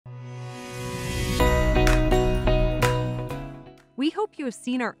We hope you have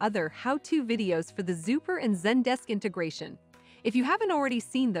seen our other how-to videos for the Zuper and Zendesk integration. If you haven't already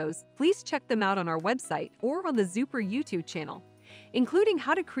seen those, please check them out on our website or on the Zuper YouTube channel, including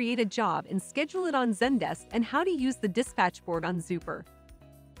how to create a job and schedule it on Zendesk and how to use the dispatch board on Zuper.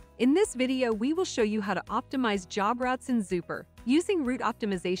 In this video, we will show you how to optimize job routes in Zuper. Using route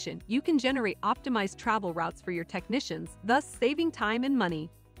optimization, you can generate optimized travel routes for your technicians, thus saving time and money.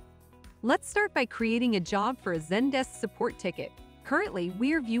 Let's start by creating a job for a Zendesk support ticket. Currently,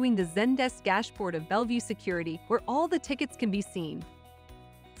 we are viewing the Zendesk dashboard of Bellevue Security, where all the tickets can be seen.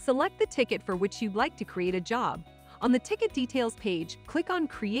 Select the ticket for which you'd like to create a job. On the Ticket Details page, click on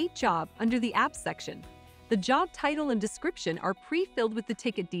Create Job under the Apps section. The job title and description are pre-filled with the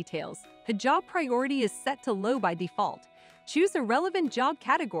ticket details. The job priority is set to low by default. Choose a relevant job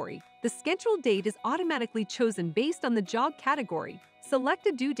category. The scheduled date is automatically chosen based on the job category. Select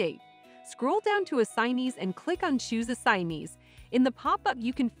a due date. Scroll down to Assignees and click on Choose Assignees. In the pop-up,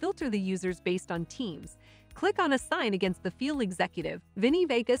 you can filter the users based on teams. Click on Assign against the field executive, Vinny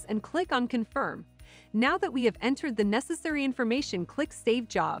Vegas, and click on Confirm. Now that we have entered the necessary information, click Save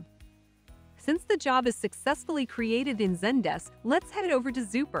Job. Since the job is successfully created in Zendesk, let's head over to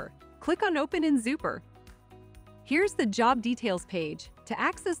Zuper. Click on Open in Zuper. Here's the job details page. To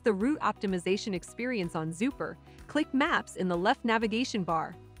access the route optimization experience on Zuper, click Maps in the left navigation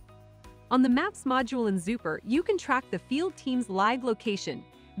bar. On the Maps module in Zuper, you can track the field team's live location,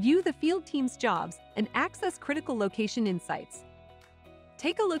 view the field team's jobs, and access critical location insights.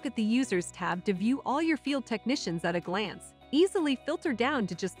 Take a look at the Users tab to view all your field technicians at a glance. Easily filter down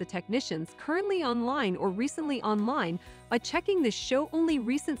to just the technicians currently online or recently online by checking the Show Only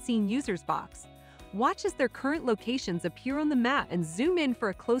Recent Seen Users box. Watch as their current locations appear on the map and zoom in for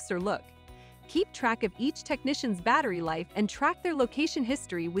a closer look. Keep track of each technician's battery life and track their location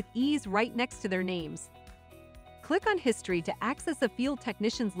history with ease right next to their names. Click on History to access a field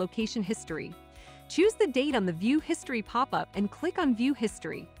technician's location history. Choose the date on the View History pop-up and click on View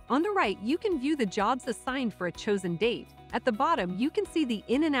History. On the right, you can view the jobs assigned for a chosen date. At the bottom, you can see the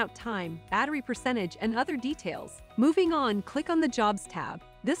in and out time, battery percentage, and other details. Moving on, click on the Jobs tab.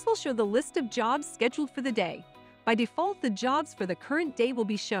 This will show the list of jobs scheduled for the day. By default, the jobs for the current day will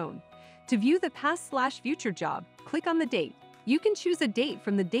be shown. To view the past/future job, click on the date. You can choose a date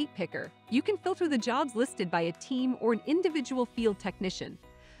from the date picker. You can filter the jobs listed by a team or an individual field technician.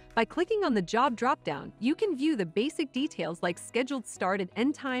 By clicking on the job dropdown, you can view the basic details like scheduled start and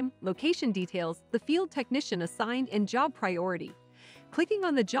end time, location details, the field technician assigned, and job priority. Clicking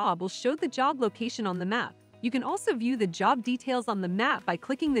on the job will show the job location on the map. You can also view the job details on the map by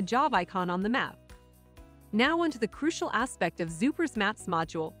clicking the job icon on the map. Now onto the crucial aspect of Zuper's Maps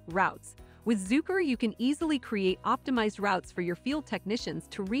module, routes. With Zuper, you can easily create optimized routes for your field technicians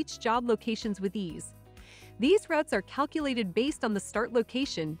to reach job locations with ease. These routes are calculated based on the start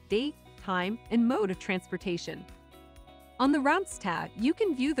location, date, time, and mode of transportation. On the Routes tab, you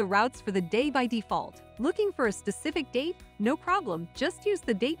can view the routes for the day by default. Looking for a specific date? No problem, just use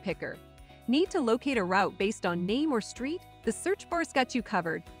the date picker. Need to locate a route based on name or street? The search bar's got you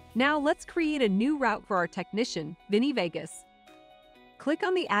covered. Now let's create a new route for our technician, Vinny Vegas. Click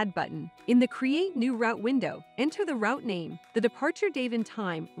on the Add button. In the Create New Route window, enter the route name. The departure date and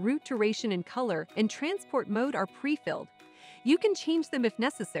time, route duration and color, and transport mode are pre-filled. You can change them if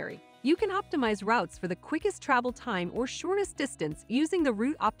necessary. You can optimize routes for the quickest travel time or shortest distance using the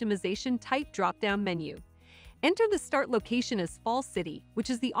Route Optimization type drop-down menu. Enter the start location as Falls City,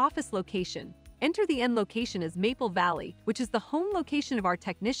 which is the office location. Enter the end location as Maple Valley, which is the home location of our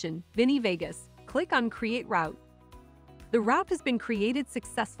technician, Vinny Vegas. Click on Create Route. The route has been created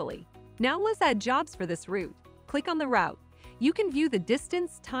successfully. Now let's add jobs for this route. Click on the route. You can view the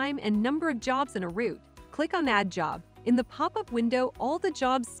distance, time, and number of jobs in a route. Click on Add Job. In the pop-up window, all the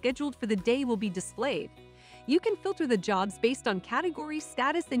jobs scheduled for the day will be displayed. You can filter the jobs based on category,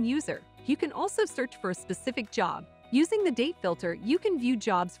 status, and user. You can also search for a specific job. Using the date filter, you can view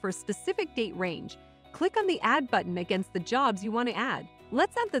jobs for a specific date range. Click on the Add button against the jobs you want to add.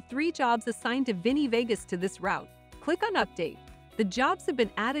 Let's add the 3 jobs assigned to Vinny Vegas to this route. Click on Update. The jobs have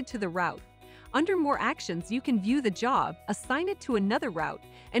been added to the route. Under More Actions, you can view the job, assign it to another route,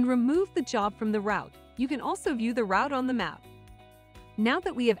 and remove the job from the route. You can also view the route on the map. Now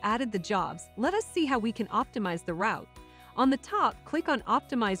that we have added the jobs, let us see how we can optimize the route. On the top, click on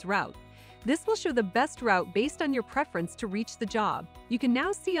Optimize Route. This will show the best route based on your preference to reach the job. You can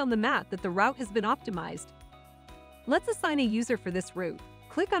now see on the map that the route has been optimized. Let's assign a user for this route.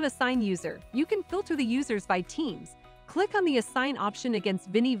 Click on Assign User. You can filter the users by teams. Click on the Assign option against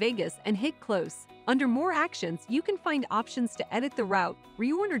Vinny Vegas and hit Close. Under More Actions, you can find options to edit the route,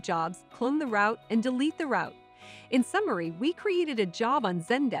 reorder jobs, clone the route, and delete the route. In summary, we created a job on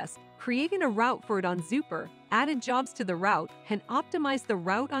Zendesk, created a route for it on Zuper, added jobs to the route, and optimized the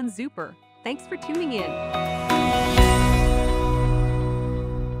route on Zuper. Thanks for tuning in.